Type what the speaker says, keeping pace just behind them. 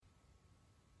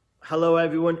Hello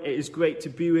everyone, it is great to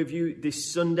be with you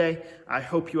this Sunday. I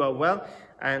hope you are well.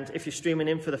 And if you're streaming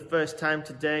in for the first time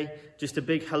today, just a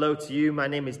big hello to you. My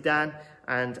name is Dan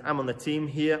and I'm on the team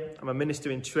here. I'm a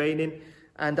minister in training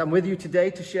and I'm with you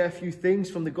today to share a few things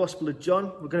from the Gospel of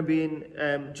John. We're going to be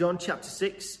in John chapter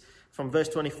 6 from verse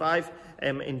 25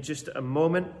 in just a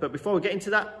moment. But before we get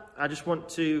into that, I just want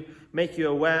to make you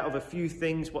aware of a few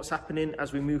things, what's happening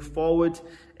as we move forward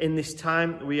in this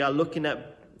time. We are looking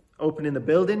at opening the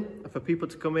building for people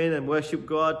to come in and worship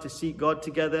God, to seek God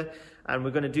together. And we're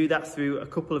going to do that through a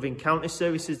couple of encounter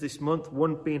services this month,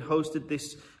 one being hosted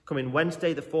this coming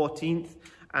Wednesday, the 14th,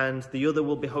 and the other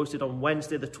will be hosted on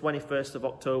Wednesday, the 21st of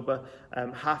October,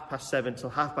 7:30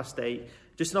 till 8:30.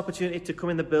 Just an opportunity to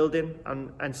come in the building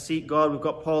and seek God. We've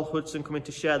got Paul Hudson coming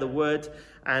to share the word,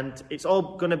 and it's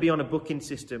all going to be on a booking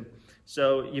system.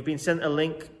 So you've been sent a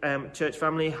link, church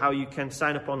family, how you can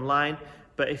sign up online.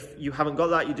 But if you haven't got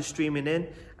that, you're just streaming in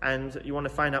and you want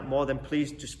to find out more, then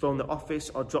please just phone the office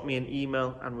or drop me an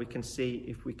email and we can see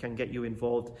if we can get you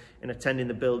involved in attending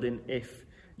the building if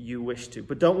you wish to.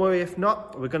 But don't worry if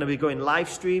not, we're going to be going live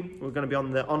stream. We're going to be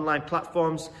on the online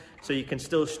platforms so you can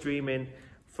still stream in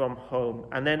from home.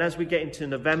 And then as we get into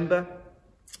November,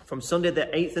 from Sunday the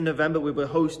 8th of November, we will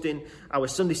be hosting our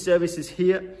Sunday services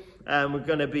here. We're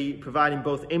going to be providing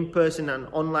both in-person and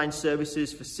online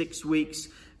services for 6 weeks.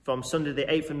 From Sunday the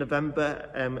 8th of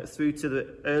November through to the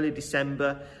early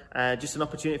December. Just an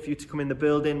opportunity for you to come in the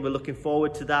building. We're looking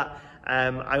forward to that.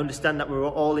 I understand that we're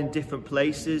all in different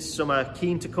places. Some are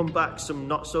keen to come back, some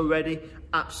not so ready.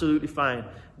 Absolutely fine.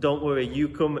 Don't worry, you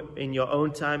come in your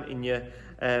own time, in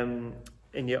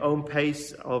your own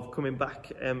pace of coming back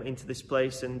into this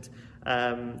place. And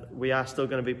we are still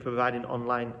going to be providing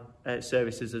online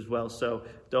services as well. So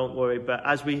don't worry. But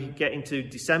as we get into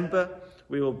December,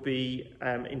 we will be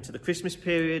into the Christmas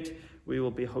period. We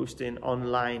will be hosting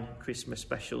online Christmas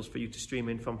specials for you to stream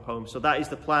in from home. So that is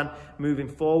the plan moving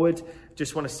forward.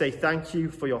 Just want to say thank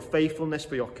you for your faithfulness,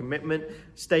 for your commitment,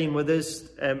 staying with us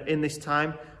in this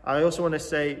time. I also want to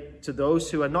say to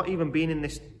those who are not even been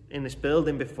in this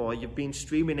building before, you've been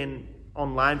streaming in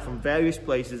online from various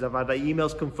places. I've had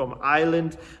emails come from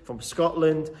Ireland, from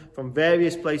Scotland, from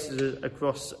various places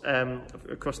across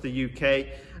the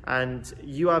UK. And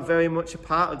you are very much a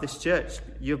part of this church.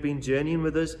 You've been journeying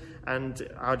with us, and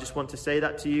I just want to say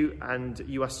that to you. And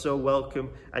you are so welcome,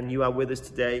 and you are with us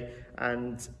today.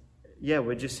 And yeah,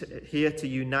 we're just here to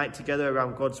unite together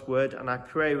around God's word. And I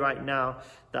pray right now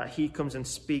that He comes and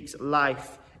speaks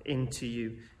life into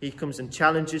you. He comes and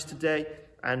challenges today,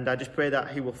 and I just pray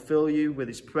that He will fill you with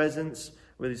His presence,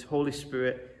 with His Holy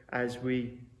Spirit, as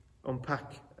we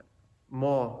unpack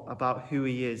more about who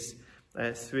He is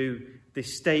through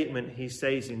this statement He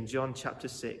says in John chapter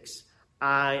 6,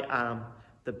 I am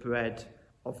the bread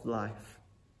of life.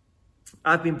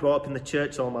 I've been brought up in the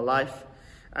church all my life,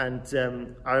 and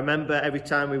I remember every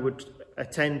time we would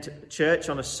attend church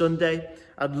on a Sunday,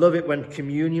 I'd love it when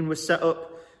communion was set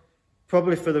up,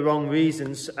 probably for the wrong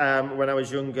reasons when I was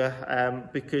younger,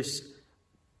 because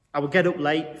I would get up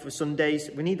late for Sundays.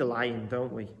 We need a lie-in,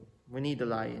 don't we? We need a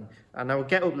lie-in. And I would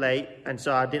get up late, and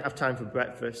so I didn't have time for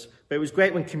breakfast. But it was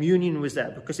great when communion was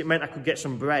there, because it meant I could get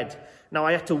some bread. Now,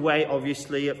 I had to wait,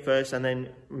 obviously, at first, and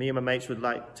then me and my mates would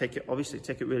take it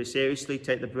really seriously,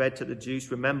 take the bread, take the juice,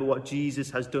 remember what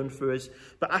Jesus has done for us.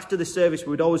 But after the service, we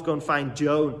would always go and find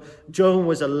Joan. Joan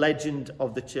was a legend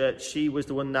of the church. She was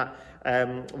the one that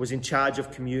was in charge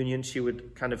of communion. She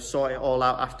would kind of sort it all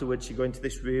out afterwards. She'd go into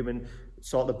this room and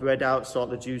sort the bread out, sort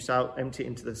the juice out, empty it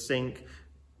into the sink,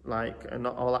 and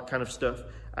all that kind of stuff.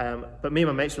 But me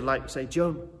and my mates would say,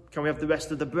 Joan, can we have the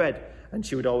rest of the bread? And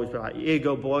she would always be like, here you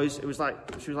go, boys. It was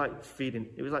like she was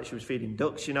feeding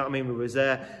ducks, you know what I mean? We was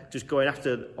there just going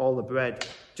after all the bread,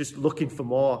 just looking for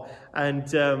more. And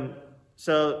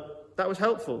so that was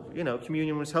helpful. You know,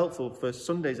 communion was helpful for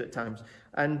Sundays at times.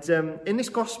 And in this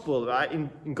gospel, right,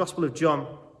 in Gospel of John,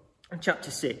 chapter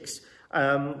 6,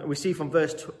 we see from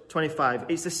verse 25,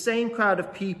 it's the same crowd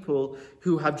of people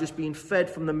who have just been fed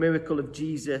from the miracle of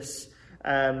Jesus,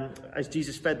 as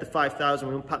Jesus fed the 5,000.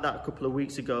 We unpacked that a couple of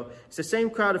weeks ago. It's the same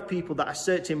crowd of people that are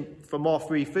searching for more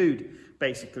free food,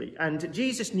 basically. And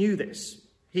Jesus knew this.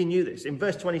 He knew this. In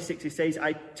verse 26, he says,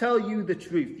 I tell you the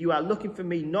truth. You are looking for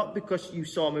me not because you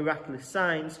saw miraculous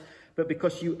signs, but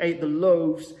because you ate the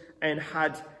loaves and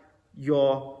had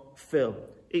your fill.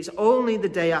 It's only the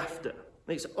day after.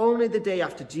 It's only the day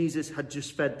after Jesus had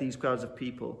just fed these crowds of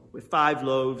people with 5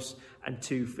 loaves and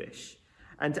 2 fish.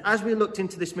 And as we looked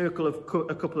into this miracle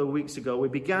a couple of weeks ago, we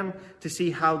began to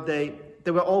see how they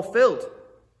were all filled.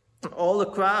 All the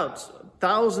crowds,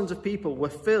 thousands of people were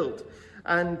filled.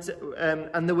 and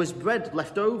there was bread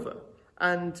left over.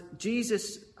 And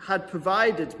Jesus had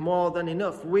provided more than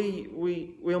enough.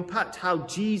 We unpacked how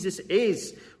Jesus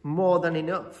is more than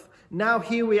enough. Now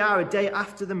here we are, a day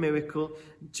after the miracle.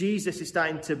 Jesus is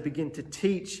starting to begin to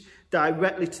teach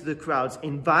directly to the crowds,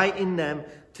 inviting them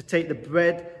to take the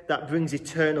bread that brings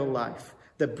eternal life,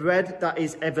 the bread that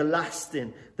is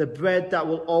everlasting, the bread that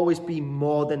will always be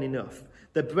more than enough,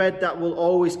 the bread that will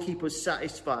always keep us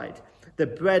satisfied, the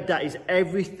bread that is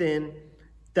everything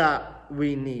that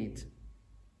we need.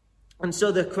 And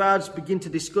so the crowds begin to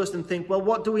discuss and think, well,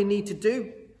 what do we need to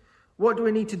do? What do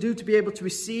we need to do to be able to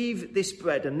receive this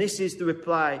bread? And this is the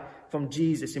reply from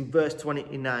Jesus in verse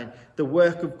 29. The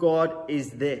work of God is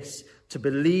this, to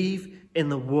believe in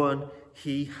the one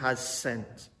he has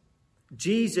sent.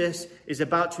 Jesus is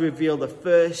about to reveal the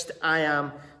first I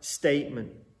am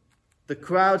statement. The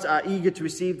crowds are eager to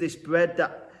receive this bread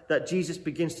that Jesus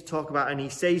begins to talk about. And he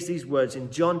says these words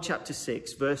in John chapter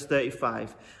 6, verse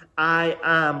 35. I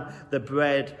am the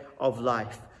bread of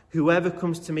life. Whoever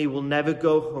comes to me will never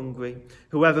go hungry.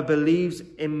 Whoever believes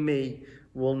in me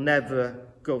will never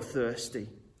go thirsty.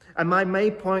 And my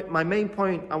main point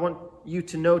I want you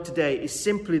to know today is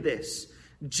simply this.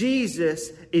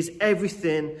 Jesus is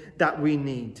everything that we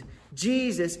need.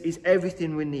 Jesus is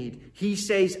everything we need. He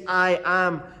says, I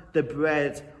am the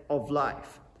bread of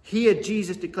life. Here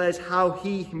Jesus declares how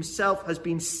he himself has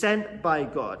been sent by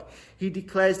God. He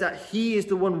declares that he is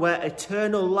the one where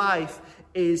eternal life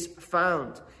is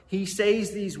found. He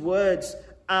says these words,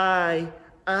 I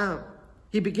am.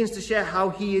 He begins to share how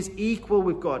he is equal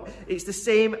with God. It's the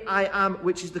same I am,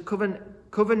 which is the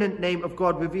covenant name of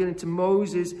God revealing to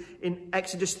Moses in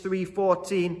Exodus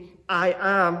 3:14. I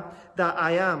am that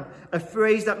I am. A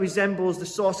phrase that resembles the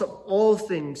source of all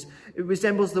things. It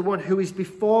resembles the one who is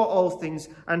before all things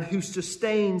and who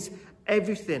sustains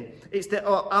everything. It's the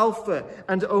Alpha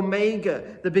and Omega,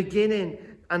 the beginning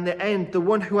and the end, the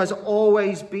one who has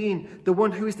always been, the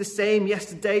one who is the same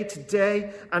yesterday,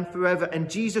 today, and forever. And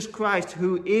Jesus Christ,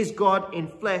 who is God in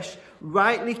flesh,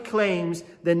 rightly claims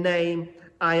the name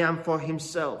I am for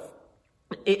himself.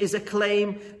 It is a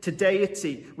claim to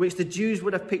deity, which the Jews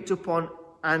would have picked up on,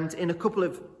 and in a couple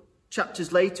of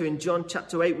chapters later, in John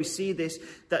chapter 8, we see this,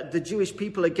 that the Jewish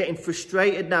people are getting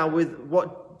frustrated now with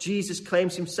what Jesus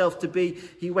claims himself to be.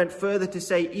 He went further to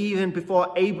say, even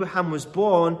before Abraham was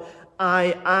born,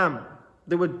 I am.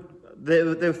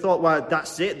 They thought, well,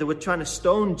 that's it. They were trying to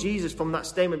stone Jesus from that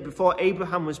statement. Before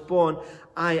Abraham was born,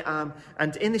 I am.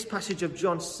 And in this passage of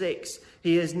John 6,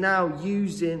 he is now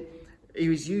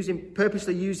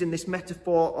purposely using this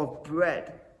metaphor of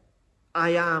bread.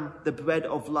 I am the bread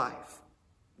of life.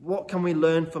 What can we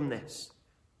learn from this?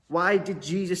 Why did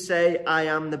Jesus say, I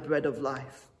am the bread of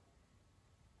life?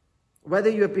 Whether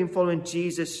you have been following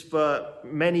Jesus for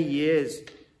many years,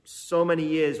 so many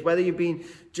years, whether you've been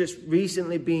just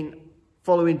recently been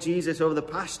following Jesus over the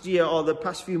past year or the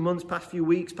past few months, past few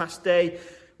weeks, past day,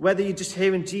 whether you're just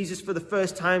hearing Jesus for the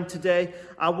first time today,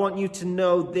 I want you to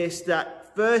know this,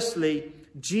 that firstly,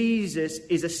 Jesus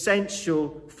is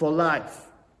essential for life.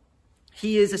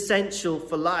 He is essential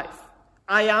for life.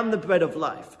 I am the bread of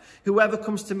life. Whoever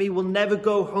comes to me will never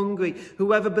go hungry.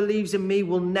 Whoever believes in me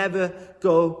will never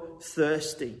go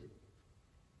thirsty.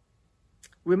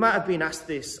 We might have been asked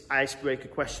this icebreaker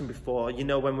question before. You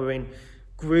know, when we're in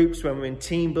groups, when we're in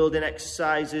team building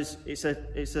exercises, it's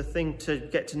a thing to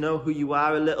get to know who you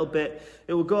are a little bit.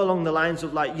 It will go along the lines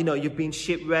of, like, you know, you've been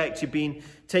shipwrecked, you've been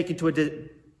taken to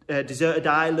a deserted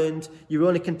island, you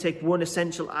only can take one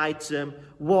essential item.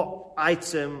 What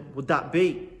item would that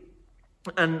be?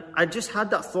 And I just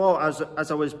had that thought as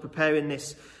I was preparing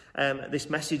this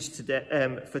message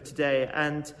today, for today,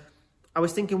 and I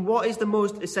was thinking, what is the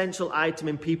most essential item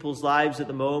in people's lives at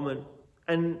the moment?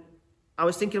 And I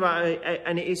was thinking about it,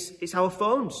 and it's our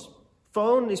phones.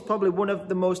 Phone is probably one of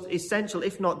the most essential,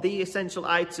 if not the essential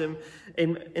item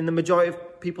in the majority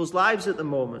of people's lives at the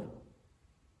moment.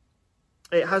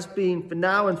 It has been for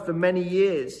now and for many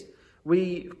years.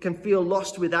 We can feel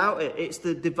lost without it. It's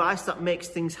the device that makes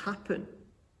things happen.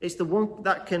 It's the one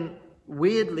that can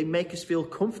weirdly make us feel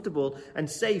comfortable and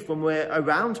safe when we're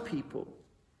around people.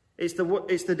 It's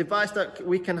the device that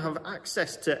we can have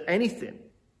access to anything.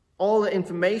 All the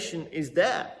information is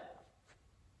there.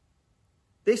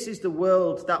 This is the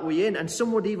world that we're in. And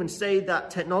some would even say that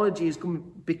technology is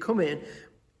becoming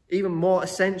even more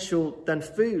essential than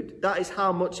food. That is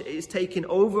how much it is taking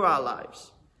over our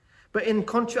lives. But in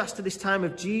contrast to this time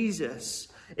of Jesus,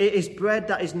 it is bread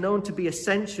that is known to be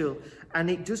essential, and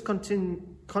it does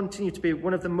continue to be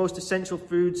one of the most essential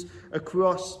foods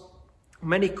across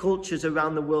many cultures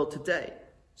around the world today.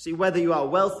 See, whether you are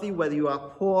wealthy, whether you are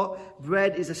poor,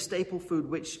 bread is a staple food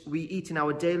which we eat in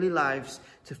our daily lives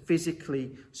to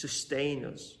physically sustain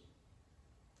us.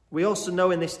 We also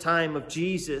know in this time of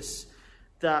Jesus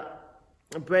that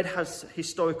bread has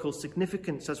historical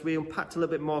significance, as we unpacked a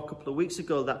little bit more a couple of weeks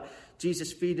ago, that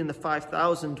Jesus feeding the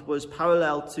 5,000 was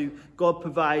parallel to God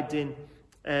providing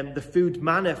the food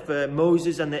manna for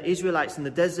Moses and the Israelites in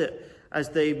the desert as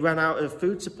they ran out of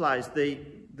food supplies.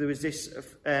 There was this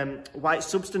white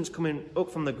substance coming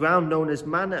up from the ground known as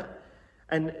manna.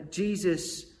 And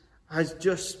Jesus has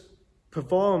just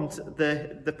performed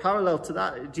the parallel to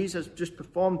that. Jesus just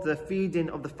performed the feeding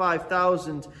of the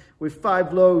 5,000 with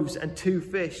 5 loaves and 2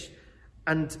 fish.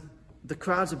 And the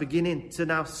crowds are beginning to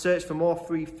now search for more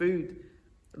free food.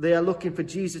 They are looking for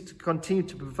Jesus to continue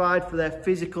to provide for their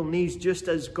physical needs, just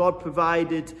as God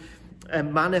provided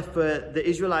manna for the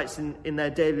Israelites in their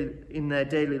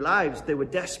daily lives. They were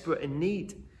desperate in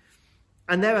need.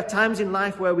 And there are times in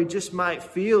life where we just might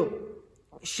feel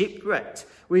shipwrecked.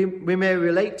 We may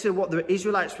relate to what the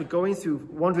Israelites were going through,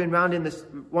 wandering around in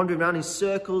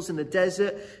circles in the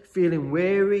desert, feeling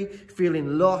weary,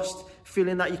 feeling lost,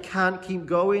 feeling that you can't keep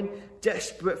going,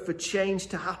 desperate for change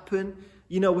to happen.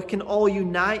 You know, we can all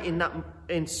unite in that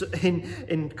in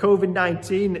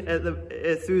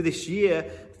COVID-19 through this year,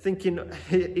 thinking,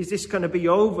 is this going to be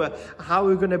over? How are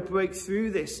we going to break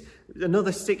through this?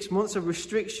 Another 6 months of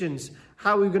restrictions.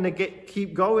 How are we going to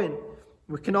keep going?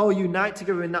 We can all unite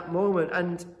together in that moment.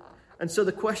 And so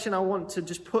the question I want to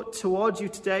just put towards you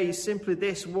today is simply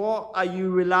this: what are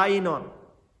you relying on?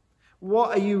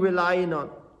 What are you relying on?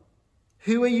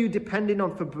 Who are you depending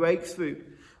on for breakthrough?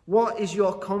 What is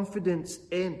your confidence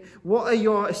in? What are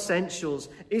your essentials?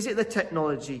 Is it the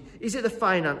technology? Is it the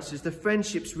finances, the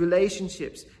friendships,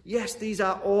 relationships? Yes, these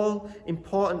are all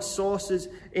important sources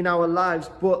in our lives,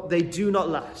 but they do not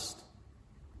last.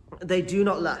 They do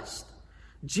not last.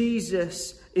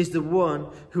 Jesus is the one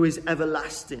who is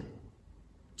everlasting.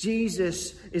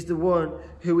 Jesus is the one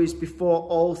who is before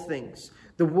all things.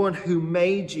 The one who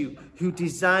made you, who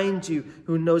designed you,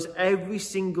 who knows every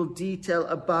single detail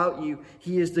about you.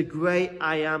 He is the great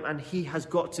I am, and he has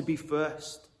got to be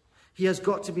first. He has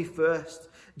got to be first.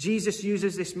 Jesus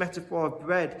uses this metaphor of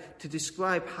bread to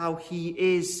describe how he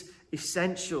is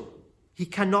essential. He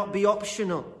cannot be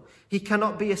optional. He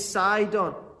cannot be a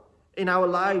side-on in our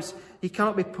lives. He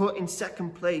cannot be put in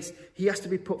second place. He has to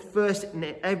be put first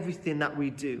in everything that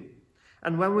we do.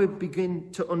 And when we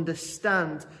begin to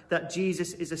understand that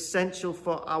Jesus is essential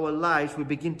for our lives, we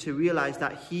begin to realize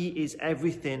that he is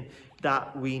everything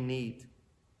that we need.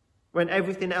 When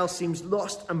everything else seems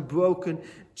lost and broken,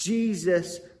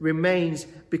 Jesus remains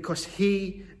because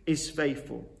he is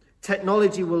faithful.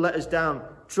 Technology will let us down.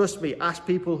 Trust me, ask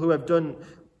people who have done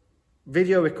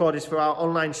video recordings for our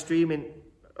online streaming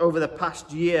over the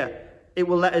past year. It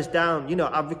will let us down. You know,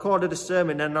 I've recorded a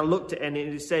sermon and I looked at it and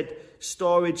it said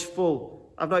storage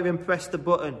full. I've not even pressed the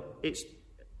button.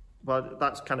 Well,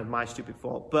 that's kind of my stupid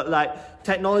fault. But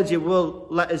technology will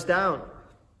let us down.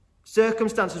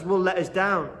 Circumstances will let us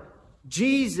down.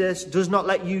 Jesus does not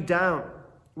let you down.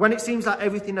 When it seems like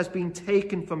everything has been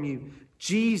taken from you,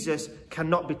 Jesus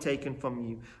cannot be taken from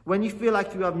you. When you feel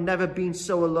like you have never been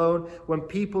so alone, when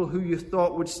people who you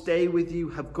thought would stay with you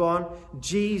have gone,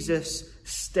 Jesus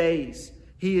stays.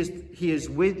 He is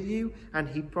with you, and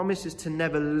he promises to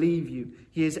never leave you.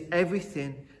 He is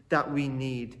everything that we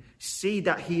need. See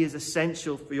that he is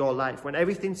essential for your life. When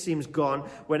everything seems gone,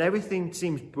 when everything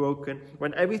seems broken,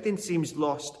 when everything seems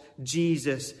lost,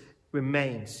 Jesus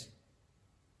remains.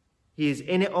 He is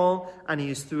in it all, and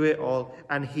he is through it all,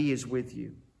 and he is with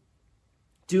you.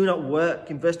 Do not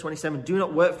work, in verse 27, do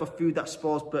not work for food that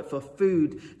spoils, but for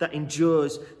food that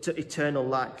endures to eternal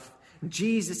life.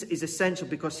 Jesus is essential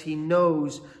because he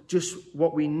knows just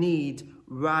what we need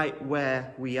right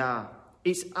where we are.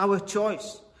 It's our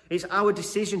choice. It's our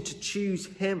decision to choose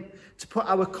him, to put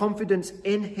our confidence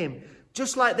in him,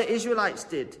 just like the Israelites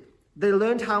did. They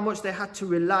learned how much they had to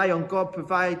rely on God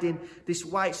providing this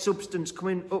white substance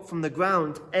coming up from the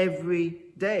ground every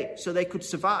day so they could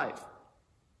survive.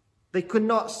 They could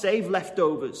not save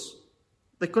leftovers.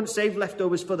 They couldn't save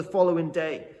leftovers for the following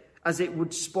day, as it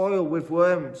would spoil with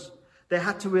worms. They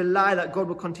had to rely that God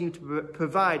would continue to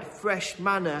provide fresh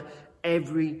manna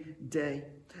every day.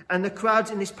 And the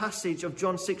crowds in this passage of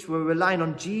John 6 were relying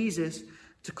on Jesus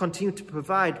to continue to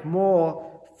provide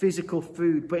more physical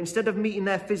food. But instead of meeting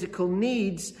their physical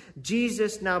needs,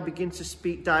 Jesus now begins to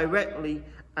speak directly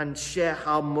and share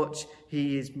how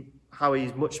he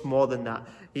is much more than that.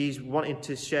 He's wanting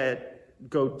to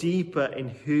go deeper in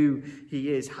who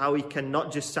he is, how he can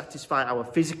not just satisfy our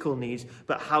physical needs,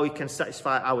 but how he can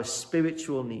satisfy our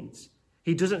spiritual needs.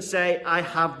 He doesn't say, I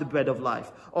have the bread of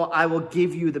life, or I will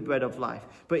give you the bread of life.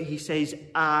 But he says,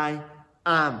 I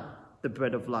am the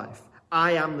bread of life.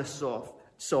 I am the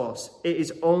source. It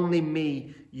is only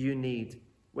me you need.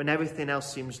 When everything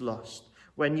else seems lost,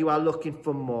 when you are looking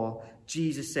for more,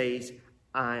 Jesus says,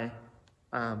 I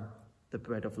am the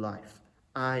bread of life.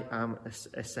 I am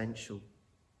essential.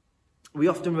 We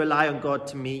often rely on God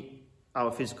to meet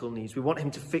our physical needs. We want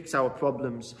him to fix our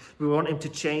problems. We want him to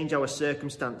change our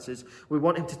circumstances. We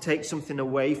want him to take something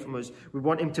away from us. We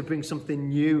want him to bring something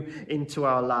new into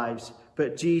our lives.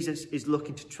 But Jesus is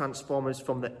looking to transform us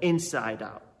from the inside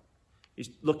out. He's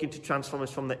looking to transform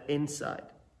us from the inside.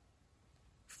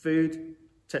 Food,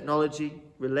 technology,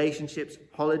 relationships,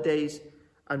 holidays,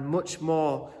 and much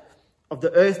more of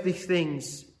the earthly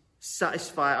things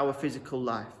satisfy our physical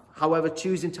life. However,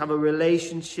 choosing to have a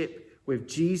relationship with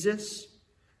Jesus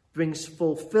brings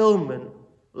fulfillment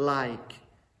like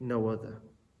no other.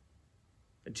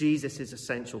 Jesus is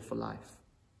essential for life.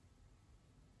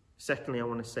 Secondly, I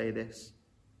want to say this.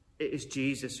 It is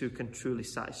Jesus who can truly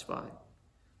satisfy.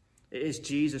 It is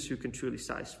Jesus who can truly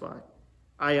satisfy.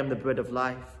 I am the bread of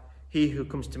life. He who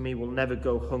comes to me will never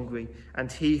go hungry,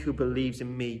 and he who believes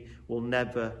in me will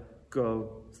never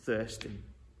go thirsty.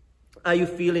 Are you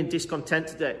feeling discontent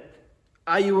today?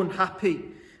 Are you unhappy?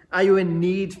 Are you in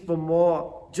need for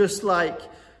more? Just like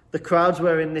the crowds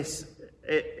were in this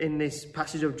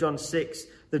passage of John 6.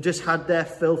 They've just had their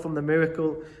fill from the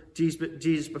miracle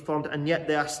Jesus performed, and yet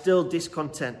they are still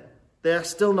discontent. They are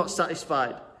still not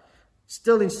satisfied,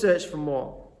 still in search for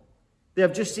more. They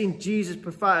have just seen Jesus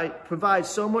provide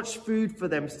so much food for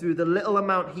them through the little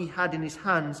amount he had in his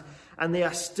hands, and they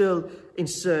are still in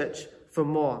search for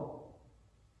more.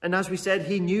 And as we said,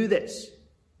 he knew this.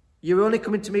 You're only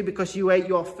coming to me because you ate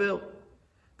your fill.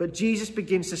 But Jesus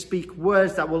begins to speak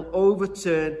words that will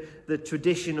overturn the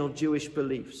traditional Jewish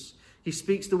beliefs. He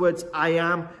speaks the words, I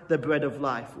am the bread of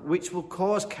life, which will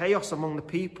cause chaos among the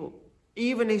people.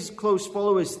 Even his close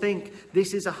followers think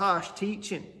this is a harsh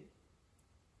teaching.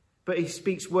 But he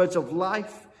speaks words of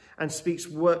life and speaks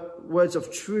words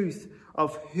of truth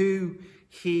of who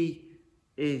he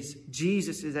is.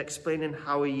 Jesus is explaining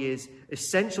how he is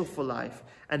essential for life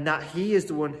and that he is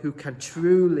the one who can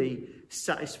truly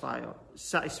satisfy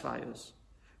us.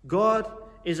 God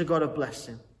is a God of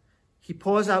blessing. He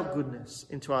pours out goodness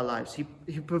into our lives. He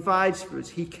provides for us.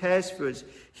 He cares for us.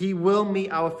 He will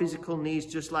meet our physical needs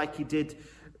just like he did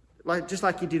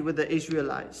with the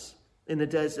Israelites in the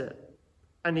desert.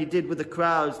 And he did with the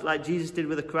crowds, like Jesus did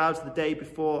with the crowds the day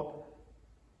before.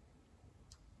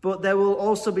 But there will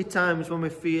also be times when we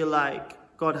feel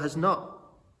like God has not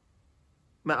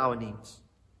met our needs.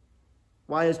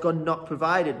 Why has God not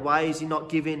provided? Why is he not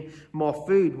giving more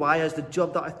food? Why has the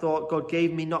job that I thought God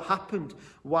gave me not happened?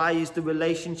 Why is the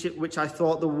relationship which I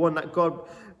thought the one that God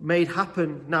made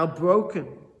happen now broken?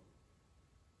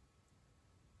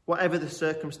 Whatever the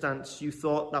circumstance you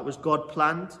thought that was God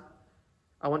planned,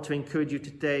 I want to encourage you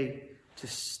today to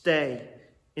stay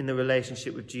in the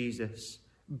relationship with Jesus.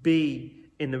 Be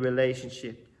in the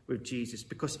relationship with Jesus.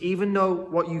 Because even though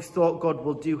what you thought God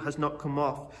will do has not come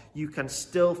off, you can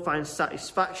still find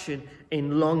satisfaction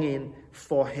in longing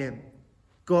for him.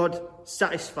 God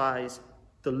satisfies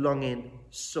the longing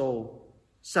soul.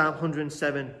 Psalm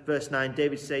 107 verse 9,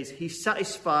 David says, he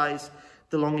satisfies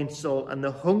the longing soul, and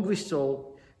the hungry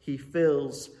soul he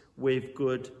fills with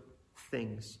good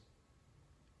things.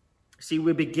 See,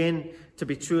 we begin to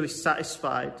be truly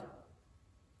satisfied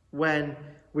when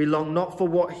we long not for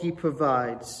what he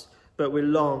provides, but we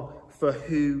long for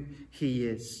who he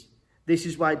is. This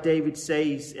is why David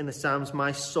says in the Psalms,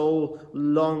 my soul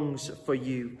longs for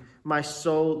you. My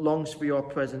soul longs for your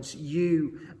presence.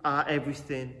 You are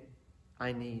everything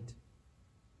I need.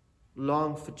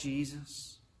 Long for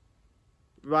Jesus.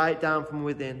 Right down from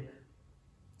within.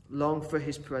 Long for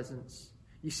his presence.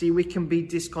 You see, we can be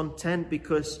discontent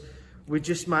because we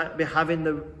just might be having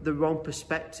the wrong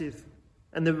perspective.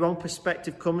 And the wrong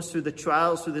perspective comes through the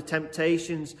trials, through the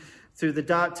temptations, through the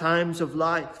dark times of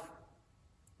life.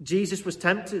 Jesus was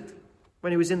tempted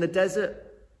when he was in the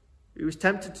desert. He was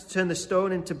tempted to turn the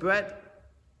stone into bread.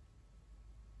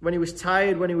 When he was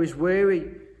tired, when he was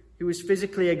weary, he was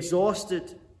physically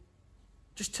exhausted.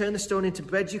 Just turn the stone into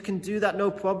bread. You can do that,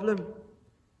 no problem.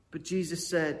 But Jesus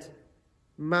said,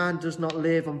 man does not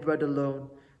live on bread alone,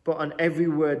 but on every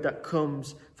word that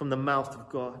comes from the mouth of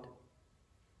God.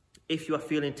 If you are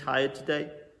feeling tired today,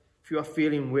 if you are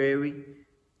feeling weary,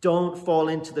 don't fall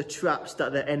into the traps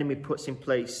that the enemy puts in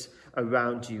place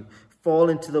around you. Fall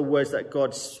into the words that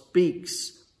God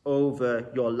speaks over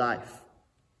your life.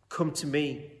 Come to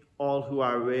me, all who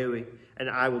are weary, and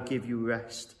I will give you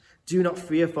rest. Do not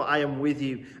fear, for I am with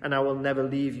you, and I will never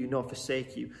leave you nor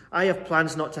forsake you. I have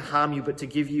plans not to harm you, but to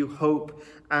give you hope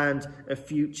and a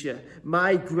future.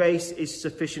 My grace is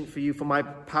sufficient for you, for my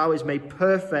power is made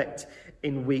perfect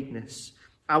in weakness.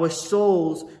 Our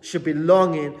souls should be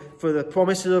longing for the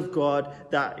promises of God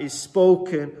that is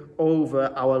spoken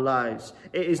over our lives.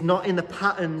 It is not in the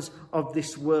patterns of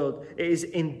this world. It is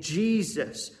in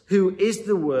Jesus, who is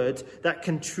the Word, that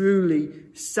can truly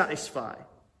satisfy.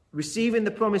 Receiving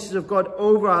the promises of God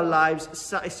over our lives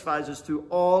satisfies us through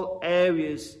all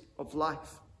areas of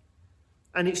life.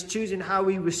 And it's choosing how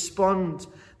we respond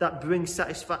that brings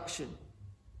satisfaction.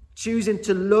 Choosing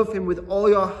to love him with all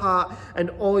your heart and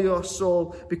all your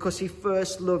soul because he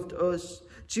first loved us.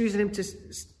 Choosing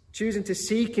to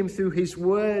seek him through his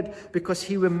word because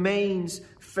he remains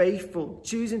faithful.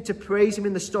 Choosing to praise him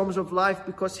in the storms of life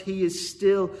because he is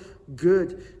still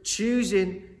good.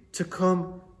 Choosing to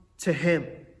come to him.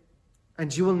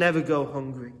 And you will never go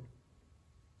hungry.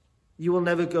 You will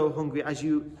never go hungry as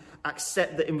you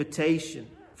accept the invitation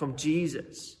from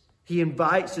Jesus. He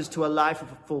invites us to a life of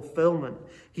fulfillment.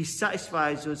 He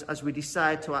satisfies us as we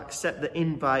decide to accept the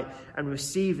invite and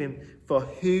receive him for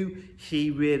who he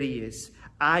really is.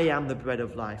 I am the bread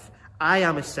of life. I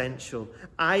am essential.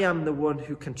 I am the one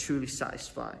who can truly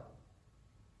satisfy.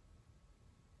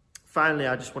 Finally,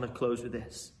 I just want to close with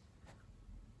this.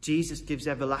 Jesus gives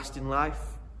everlasting life.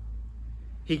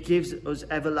 He gives us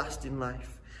everlasting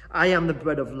life. I am the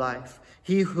bread of life.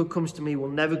 He who comes to me will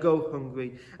never go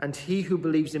hungry, and he who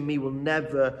believes in me will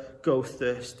never go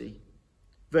thirsty.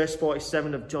 Verse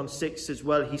 47 of John 6 as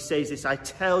well, he says this, I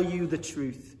tell you the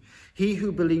truth. He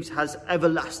who believes has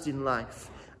everlasting life.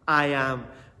 I am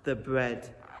the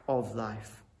bread of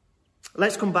life.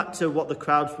 Let's come back to what the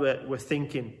crowds were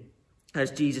thinking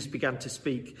as Jesus began to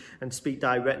speak and speak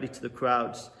directly to the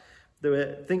crowds. They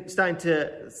were starting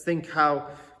to think how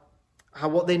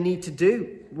what they need to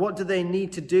do. What do they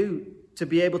need to do to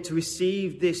be able to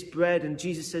receive this bread? And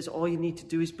Jesus says, all you need to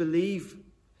do is believe.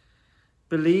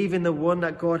 Believe in the one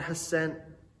that God has sent.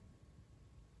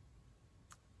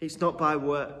 It's not by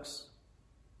works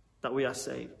that we are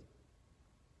saved.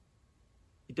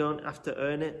 You don't have to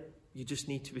earn it. You just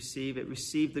need to receive it.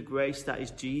 Receive the grace that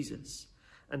is Jesus.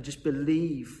 And just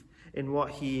believe in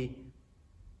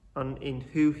in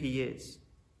who he is.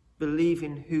 Believe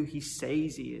in who he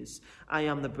says he is. I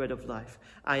am the bread of life.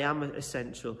 I am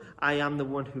essential. I am the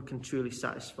one who can truly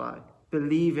satisfy.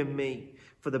 Believe in me.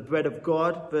 For the bread of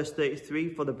God, verse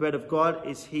 33, for the bread of God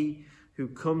is he who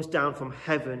comes down from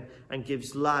heaven and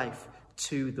gives life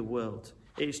to the world.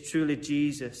 It is truly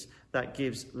Jesus that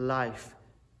gives life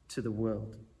to the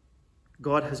world.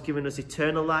 God has given us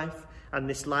eternal life, and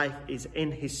this life is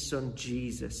in his Son,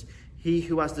 Jesus. He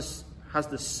who has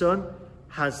the Son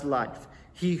has life.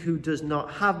 He who does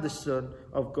not have the Son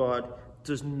of God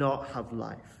does not have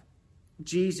life.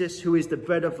 Jesus, who is the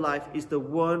bread of life, is the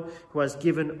one who has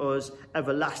given us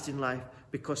everlasting life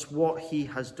because what he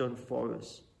has done for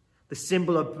us. The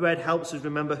symbol of bread helps us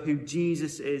remember who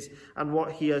Jesus is and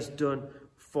what he has done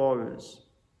for us.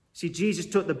 See, Jesus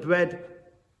took the bread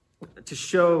to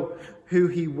show who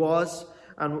he was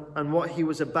and what he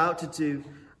was about to do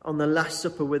on the Last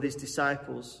Supper with his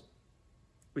disciples.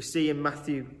 We see in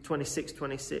Matthew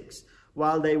 26:26,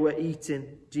 while they were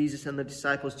eating, Jesus and the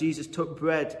disciples, Jesus took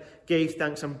bread, gave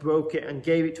thanks and broke it and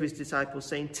gave it to his disciples,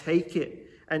 saying, take it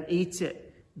and eat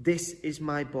it. This is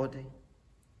my body.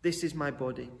 This is my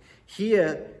body.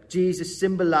 Here, Jesus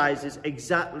symbolizes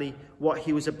exactly what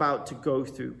he was about to go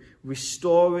through,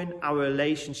 restoring our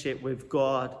relationship with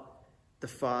God, the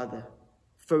Father,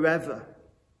 forever,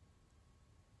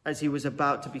 as he was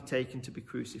about to be taken to be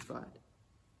crucified.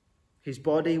 His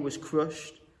body was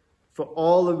crushed for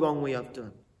all the wrong we have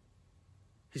done.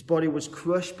 His body was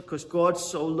crushed because God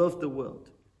so loved the world.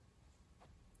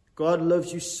 God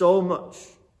loves you so much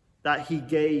that he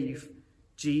gave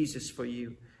Jesus for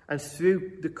you. And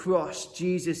through the cross,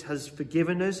 Jesus has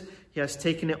forgiven us. He has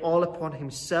taken it all upon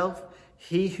himself.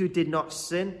 He who did not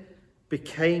sin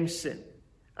became sin.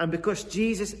 And because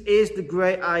Jesus is the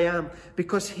great I am,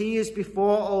 because he is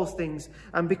before all things,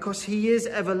 and because he is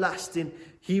everlasting,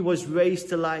 he was raised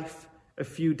to life a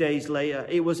few days later.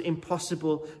 It was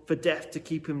impossible for death to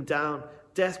keep him down.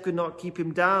 Death could not keep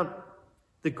him down.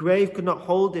 The grave could not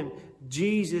hold him.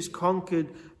 Jesus conquered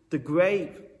the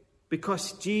grave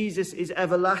because Jesus is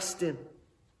everlasting.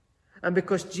 And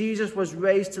because Jesus was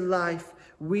raised to life,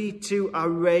 we too are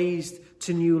raised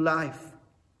to new life.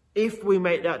 If we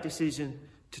make that decision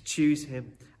to choose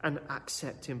him and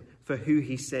accept him for who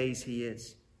he says he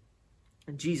is.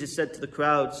 And Jesus said to the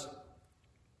crowds,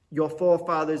 your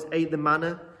forefathers ate the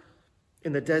manna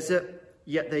in the desert,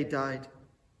 yet they died.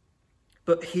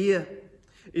 But here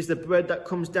is the bread that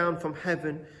comes down from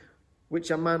heaven,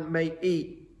 which a man may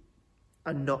eat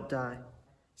and not die.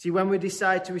 See, when we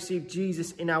decide to receive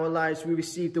Jesus in our lives, we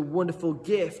receive the wonderful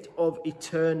gift of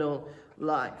eternal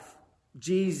life.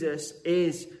 Jesus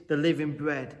is the living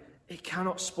bread. It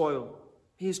cannot spoil.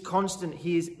 He is constant.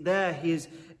 He is there. He is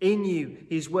in you.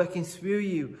 He is working through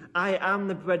you. I am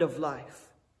the bread of life.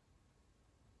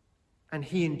 And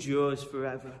he endures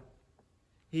forever.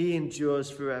 He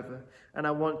endures forever. And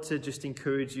I want to just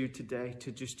encourage you today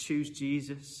to just choose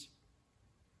Jesus.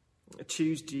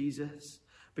 Choose Jesus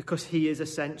because he is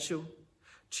essential.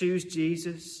 Choose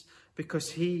Jesus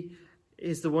because he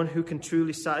is the one who can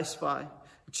truly satisfy.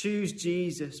 Choose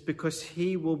Jesus because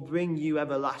he will bring you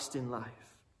everlasting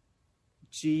life.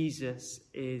 Jesus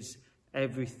is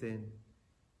everything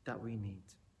that we need.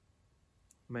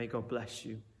 May God bless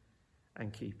you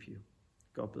and keep you.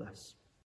 God bless.